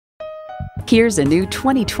Here's a new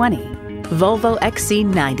 2020 Volvo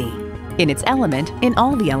XC90. In its element, in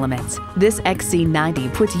all the elements, this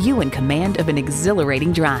XC90 puts you in command of an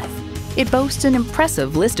exhilarating drive. It boasts an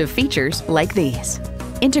impressive list of features like these: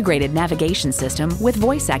 integrated navigation system with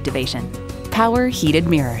voice activation, power heated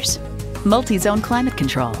mirrors, multi-zone climate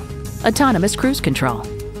control, autonomous cruise control,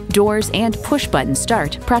 doors and push-button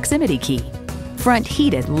start proximity key, front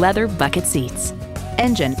heated leather bucket seats,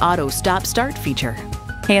 engine auto stop-start feature,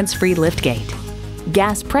 hands-free liftgate,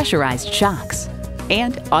 gas pressurized shocks,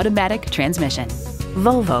 and automatic transmission.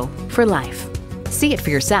 Volvo for life. See it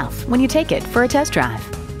for yourself when you take it for a test drive.